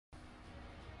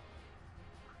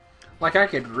Like, I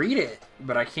could read it,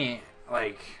 but I can't,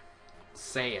 like,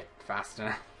 say it fast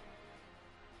enough.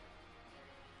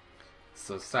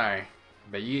 So sorry.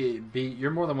 But you're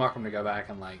more than welcome to go back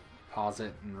and, like, pause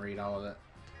it and read all of it.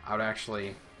 I would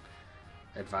actually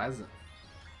advise it.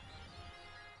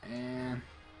 And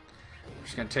I'm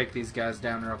just going to take these guys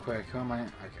down real quick. Who am I?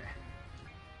 Okay.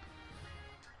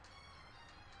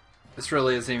 This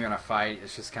really isn't even a fight.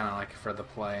 It's just kind of like for the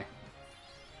play.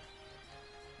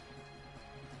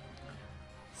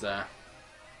 So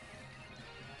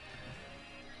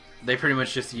they pretty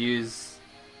much just use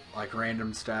like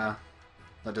random stuff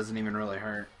that doesn't even really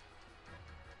hurt.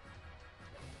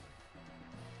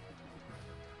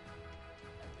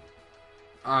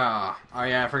 Oh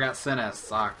yeah, I forgot Sinus.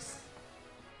 Sucks.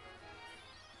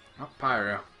 Oh,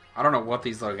 Pyro. I don't know what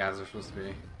these little guys are supposed to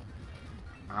be.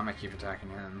 I'm gonna keep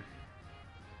attacking him.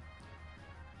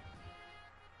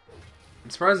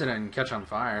 I'm surprised it didn't catch on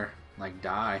fire. Like,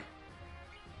 die.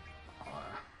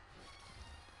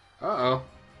 Uh-oh.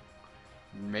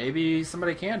 Maybe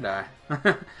somebody can die.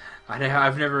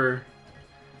 I've never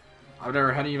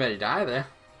had anybody die there.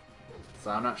 So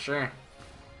I'm not sure.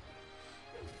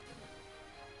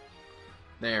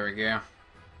 There we go.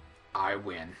 I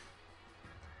win.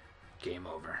 Game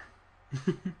over.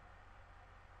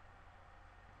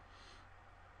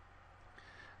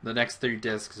 The next 3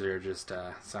 discs are just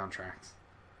soundtracks.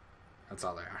 That's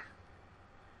all they are.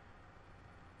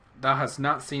 Thou hast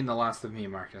not seen the last of me,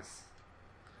 Marcus.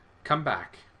 Come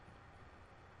back.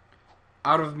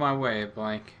 Out of my way,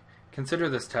 blank. Consider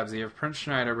this, Tubbsy. If Prince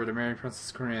Schneider were to marry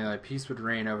Princess Cornelia, peace would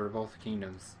reign over both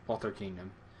kingdoms, both our kingdom.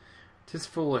 'Tis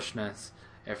foolishness.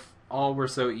 If all were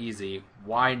so easy,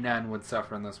 why none would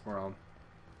suffer in this world?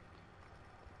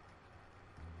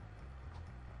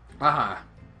 Aha.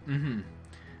 Mm-hmm.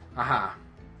 Aha.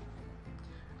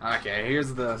 Okay,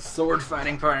 here's the sword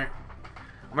fighting part.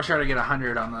 I'm gonna try to get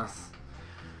 100 on this.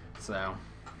 So,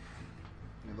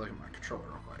 let me look at my controller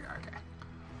real quick. Okay.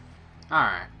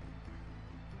 Alright.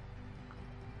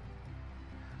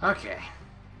 Okay.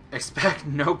 Expect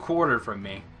no quarter from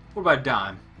me. What about a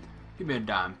dime? Give me a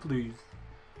dime, please.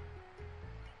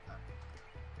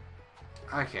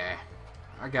 Okay.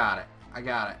 I got it. I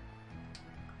got it.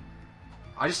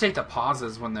 I just take the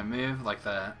pauses when they move, like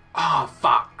the... Oh,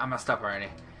 fuck! I messed up already.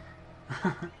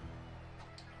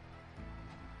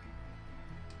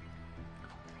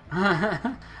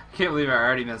 I can't believe I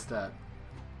already messed up.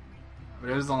 But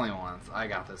it was only once. I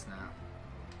got this now.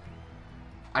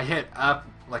 I hit up,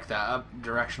 like the up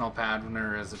directional pad when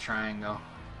there is a triangle.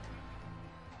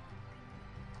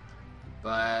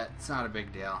 But it's not a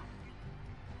big deal.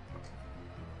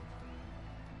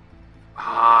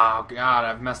 Oh god,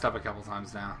 I've messed up a couple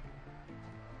times now.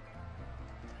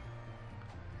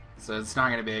 So it's not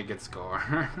going to be a good score.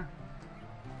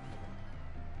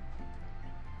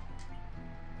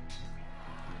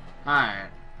 Alright.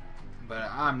 But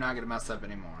I'm not going to mess up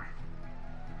anymore.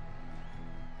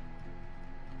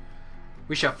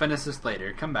 We shall finish this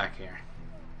later. Come back here.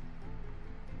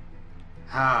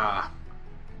 Ah.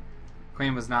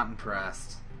 Queen was not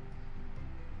impressed.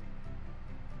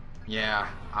 Yeah,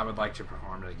 I would like to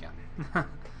perform it again.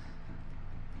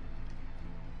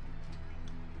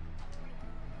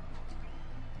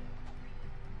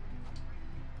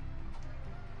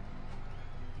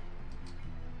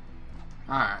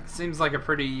 Alright, seems like a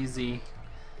pretty easy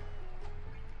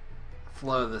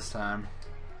flow this time.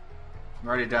 I've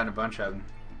already done a bunch of them.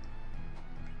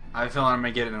 I feel like I'm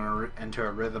going to get into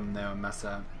a rhythm though and mess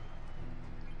up.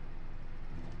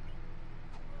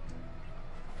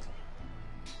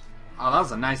 Oh, that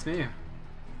was a nice move.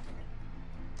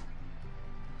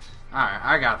 Alright,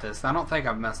 I got this. I don't think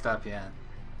I've messed up yet.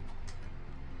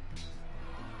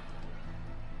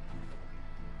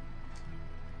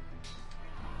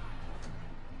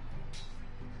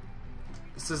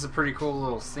 This is a pretty cool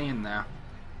little scene though,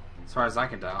 as far as I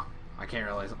can tell. I can't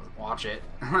really watch it.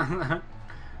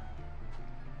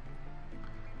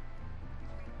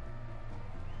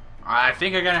 I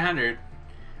think I got 100.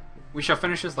 We shall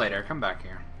finish this later. Come back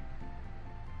here.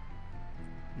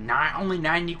 Only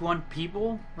 91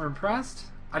 people were impressed?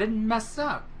 I didn't mess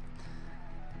up.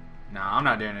 No, I'm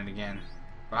not doing it again.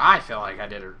 But I feel like I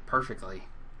did it perfectly.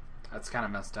 That's kind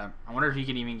of messed up. I wonder if you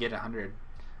can even get 100.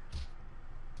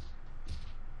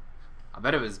 I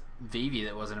bet it was Vivi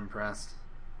that wasn't impressed.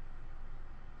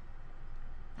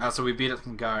 Oh, so we beat up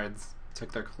some guards.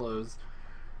 Took their clothes.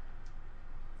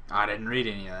 I didn't read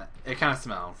any of that. It kind of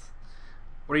smells.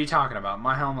 What are you talking about?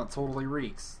 My helmet totally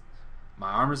reeks.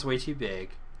 My armor's way too big.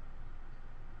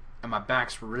 And my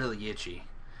back's really itchy.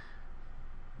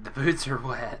 The boots are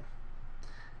wet.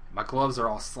 My gloves are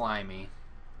all slimy.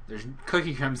 There's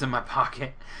cookie crumbs in my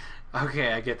pocket.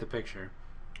 Okay, I get the picture.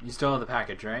 You still have the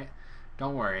package, right?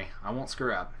 Don't worry, I won't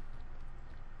screw up.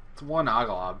 It's one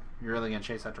oglob. You're really gonna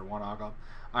chase after one oglob?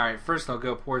 Alright, first I'll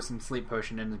go pour some sleep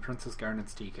potion into Princess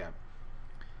Garnet's teacup.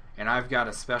 And I've got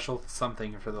a special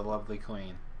something for the lovely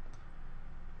queen.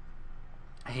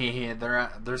 Hey,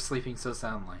 they're sleeping so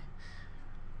soundly.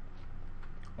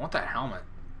 I want that helmet.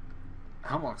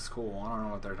 Helmet looks cool. I don't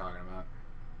know what they're talking about.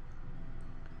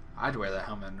 I'd wear that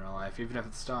helmet in real life, even if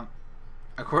it's stunk.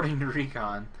 According to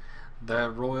Recon, the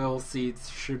royal seats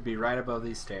should be right above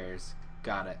these stairs.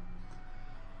 Got it.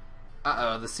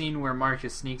 Uh-oh, the scene where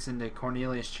Marcus sneaks into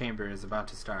Cornelius' chamber is about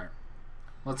to start.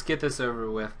 Let's get this over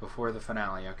with before the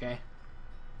finale, okay?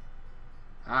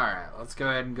 Alright, let's go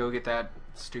ahead and go get that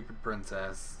stupid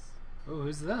princess. Ooh,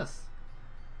 who's this?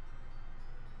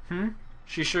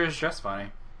 She sure is dressed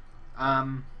funny.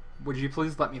 Would you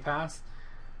please let me pass?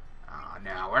 Oh,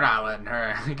 no, we're not letting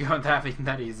her go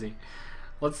that easy.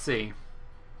 Let's see.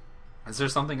 Is there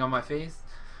something on my face?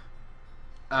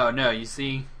 Oh, no, you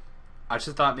see... I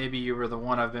just thought maybe you were the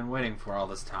one I've been waiting for all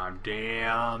this time.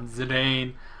 Damn,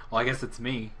 Zidane. Well, I guess it's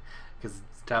me, because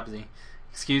it's Tubbsy.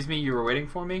 Excuse me, you were waiting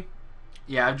for me?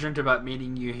 Yeah, I've dreamt about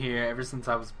meeting you here ever since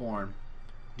I was born.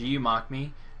 Do you mock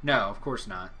me? No, of course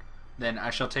not. Then I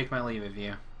shall take my leave of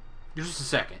you. Just a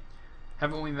second.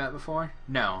 Haven't we met before?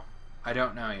 No, I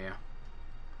don't know you.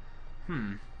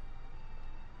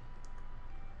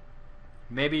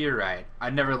 Maybe you're right.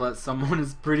 I'd never let someone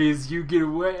as pretty as you get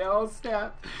away. Oh,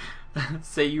 snap.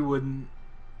 Say you wouldn't.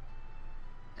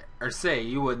 Or say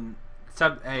you wouldn't.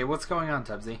 Hey, what's going on,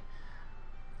 Tubbsy?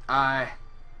 I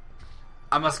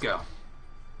must go.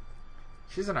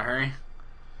 She's in a hurry.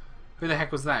 Who the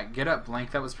heck was that? Get up,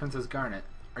 Blank. That was Princess Garnet.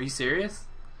 Are you serious?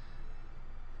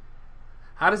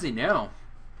 How does he know?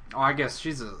 Oh, I guess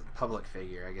she's a public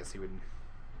figure. I guess he would.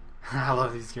 I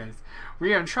love these guys.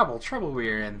 We are in trouble. Trouble we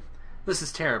are in. This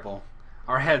is terrible.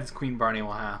 Our heads Queen Barney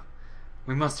will have.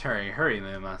 We must hurry. Hurry,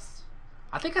 we must.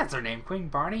 I think that's her name. Queen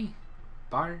Barney?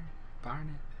 Barney?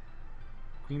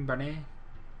 Queen Barney?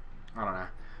 I don't know.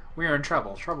 We are in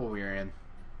trouble. Trouble we are in.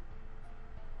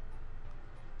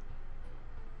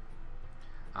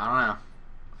 I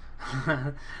don't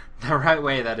know. The right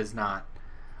way, that is not.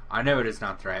 I know it is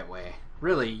not the right way.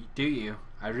 Really, do you?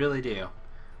 I really do.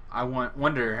 I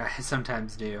wonder, I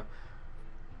sometimes do.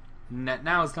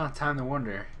 Now is not time to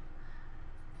wonder.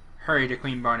 Hurry to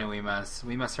Queen Barney, we must.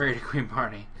 We must hurry to Queen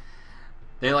Barney.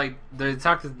 They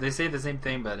say the same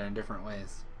thing, but in different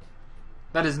ways.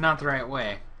 That is not the right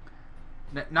way.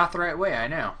 Not the right way, I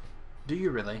know. Do you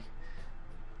really?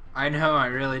 I know, I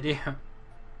really do.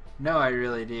 No, I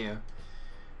really do.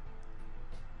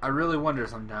 I really wonder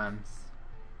sometimes.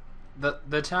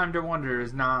 The time to wonder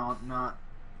is now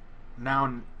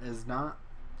is not.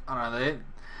 I don't know.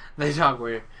 They talk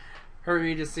weird.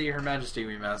 Hurry to see Her Majesty,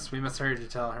 we must. We must hurry to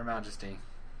tell Her Majesty.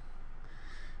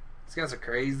 These guys are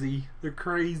crazy. They're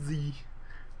crazy.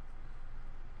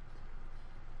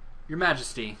 Your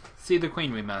Majesty, see the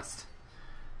Queen, we must.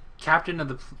 Captain of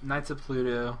the Knights of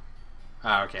Pluto.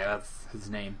 Ah, okay, that's his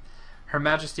name. Her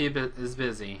Majesty is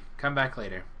busy. Come back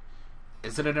later.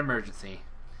 Is it an emergency?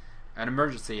 An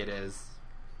emergency it is.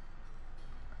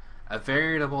 A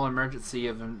veritable emergency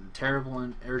of a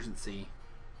terrible urgency.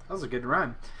 That was a good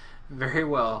rhyme. Very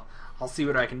well. I'll see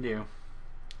what I can do.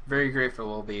 Very grateful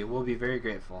we'll be. We'll be very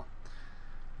grateful.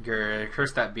 Grr,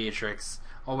 curse that Beatrix.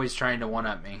 Always trying to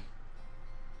one-up me.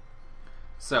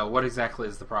 So, what exactly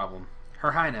is the problem?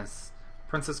 Her Highness,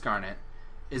 Princess Garnet,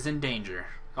 is in danger.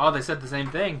 Oh, they said the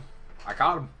same thing. I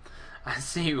caught him. I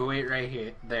see you. Wait right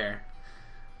here. There.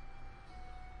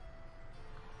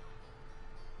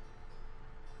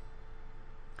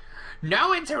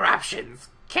 No interruptions!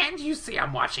 Can't you see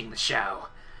I'm watching the show?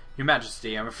 Your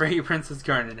Majesty, I'm afraid Princess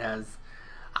Garnet has...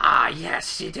 Ah,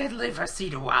 yes, she did leave her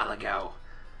seat a while ago.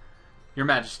 Your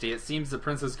Majesty, it seems that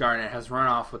Princess Garnet has run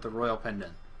off with the royal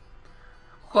pendant.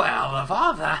 Well, of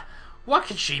all the... What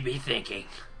could she be thinking?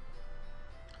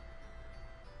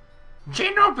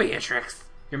 General Beatrix,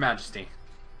 Your Majesty.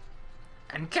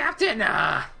 And Captain,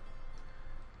 That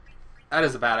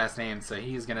is a badass name, so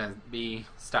he's gonna be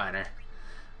Steiner.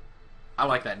 I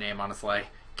like that name, honestly.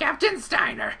 Captain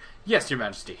Steiner! Yes, Your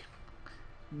Majesty.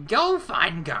 Go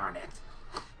find Garnet.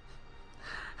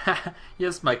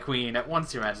 Yes, my queen. At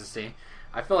once, Your Majesty.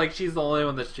 I feel like she's the only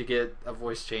one that should get a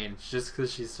voice change, just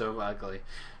because she's so ugly.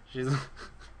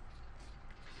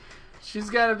 She's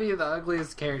gotta be the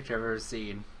ugliest character I've ever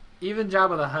seen. Even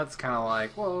Jabba the Hutt's kind of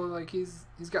like, well, like he's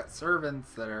got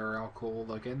servants that are all cool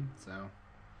looking, so.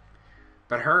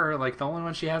 But her, like, the only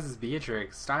one she has is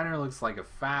Beatrix. Steiner looks like a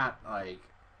fat, like,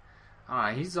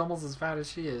 He's almost as fat as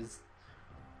she is.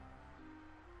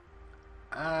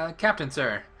 Captain,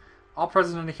 sir. All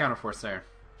present and accounted for, sir.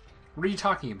 What are you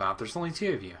talking about? There's only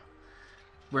 2 of you.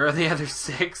 Where are the other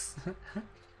 6?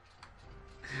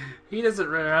 He doesn't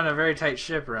run a very tight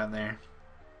ship around there.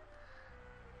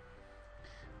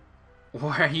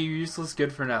 Why are you useless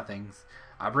good-for-nothings?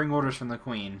 I bring orders from the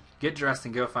Queen. Get dressed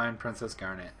and go find Princess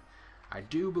Garnet. I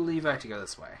do believe I have to go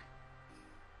this way.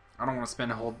 I don't want to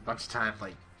spend a whole bunch of time,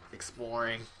 like,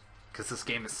 exploring. Because this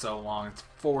game is so long. It's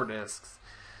 4 discs.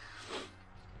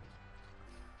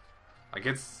 Like,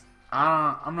 it's...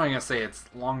 I'm not going to say it's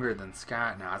longer than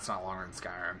Sky... No, it's not longer than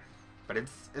Skyrim. But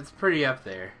it's pretty up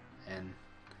there. And...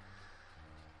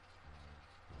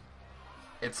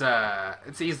 It's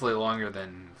easily longer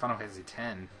than Final Fantasy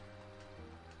X.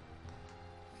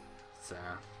 So...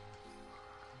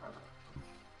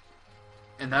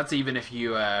 And that's even if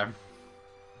you,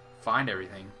 find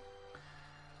everything.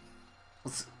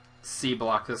 Let's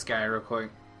C-block this guy real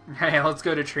quick. Hey, let's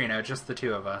go to Trino, just the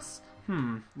 2 of us.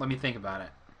 Let me think about it.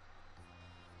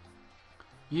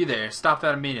 You there, stop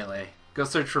that immediately. Go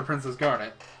search for Princess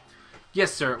Garnet.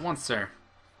 Yes, sir, at once, sir.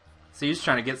 So he was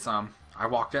trying to get some. I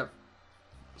walked up.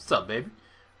 What's up, baby?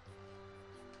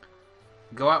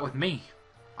 Go out with me.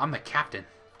 I'm the captain.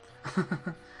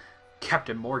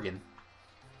 Captain Morgan.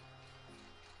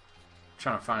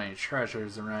 Trying to find any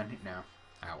treasures around here. No.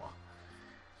 Oh well.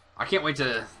 I can't wait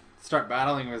to start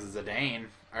battling with Zidane.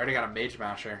 I already got a Mage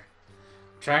Masher.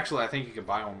 Which actually I think you could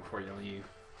buy one before you leave.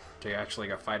 To actually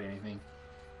go fight anything.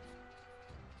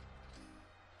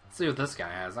 Let's see what this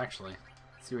guy has actually.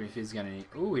 Let's see if he's got any.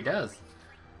 Ooh, he does.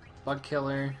 Bug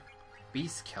Killer.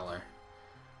 Beast Killer.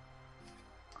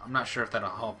 I'm not sure if that'll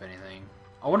help anything.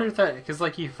 I wonder if that, because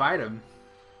like you fight him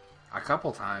a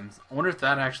couple times. I wonder if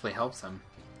that actually helps him.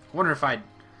 I wonder if I'd...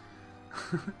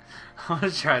 I want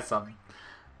to try some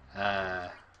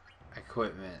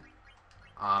equipment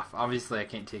off. Obviously I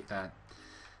can't take that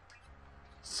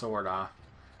sword off.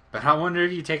 But I wonder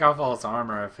if you take off all his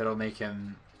armor, if it'll make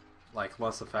him like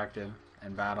less effective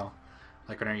in battle.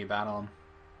 Like whenever you battle him.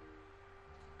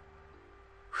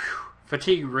 Whew.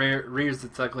 Fatigue rears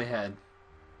its ugly head.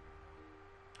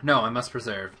 No, I must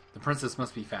preserve. The princess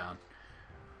must be found.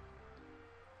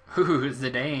 Ooh,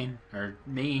 Zidane. Or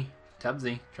me.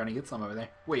 Tubbsy. Trying to get some over there.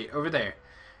 Wait, over there.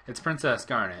 It's Princess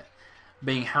Garnet.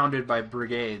 Being hounded by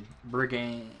Brigade. I don't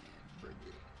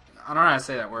know how to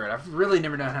say that word. I've really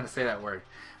never known how to say that word.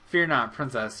 Fear not,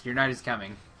 Princess. Your night is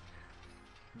coming.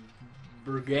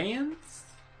 Brigands?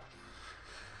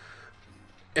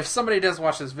 If somebody does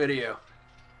watch this video,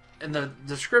 in the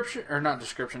description, or not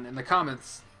description, in the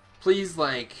comments, please,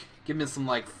 like, give me some,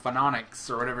 like, phonics,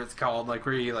 or whatever it's called, like,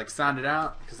 where you, like, sound it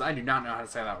out, because I do not know how to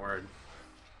say that word.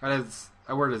 That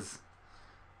word has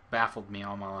baffled me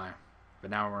all my life.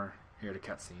 But now we're here to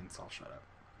cutscene, so I'll shut up.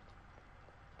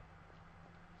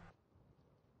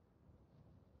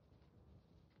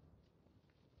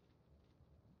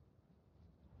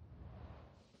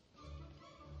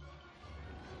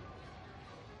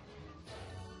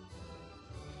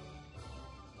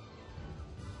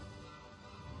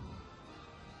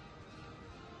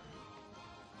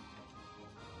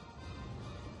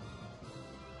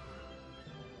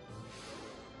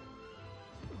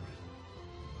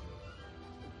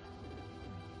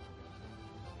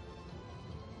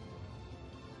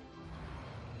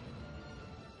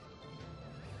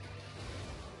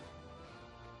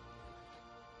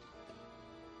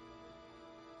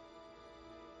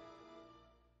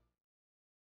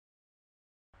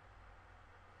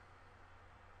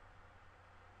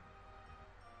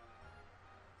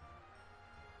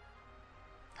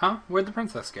 Huh? Where'd the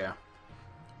princess go?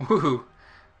 Woohoo!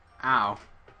 Ow.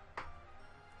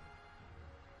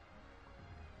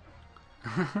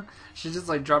 She just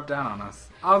like dropped down on us.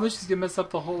 Oh, she's gonna mess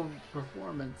up the whole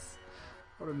performance.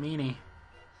 What a meanie.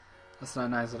 That's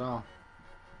not nice at all.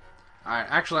 Alright,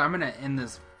 actually I'm gonna end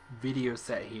this video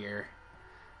set here.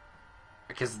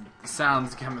 Because the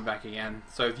sound's coming back again.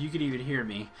 So if you could even hear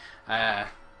me, I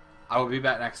will be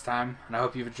back next time. And I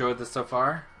hope you've enjoyed this so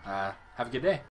far. Have a good day.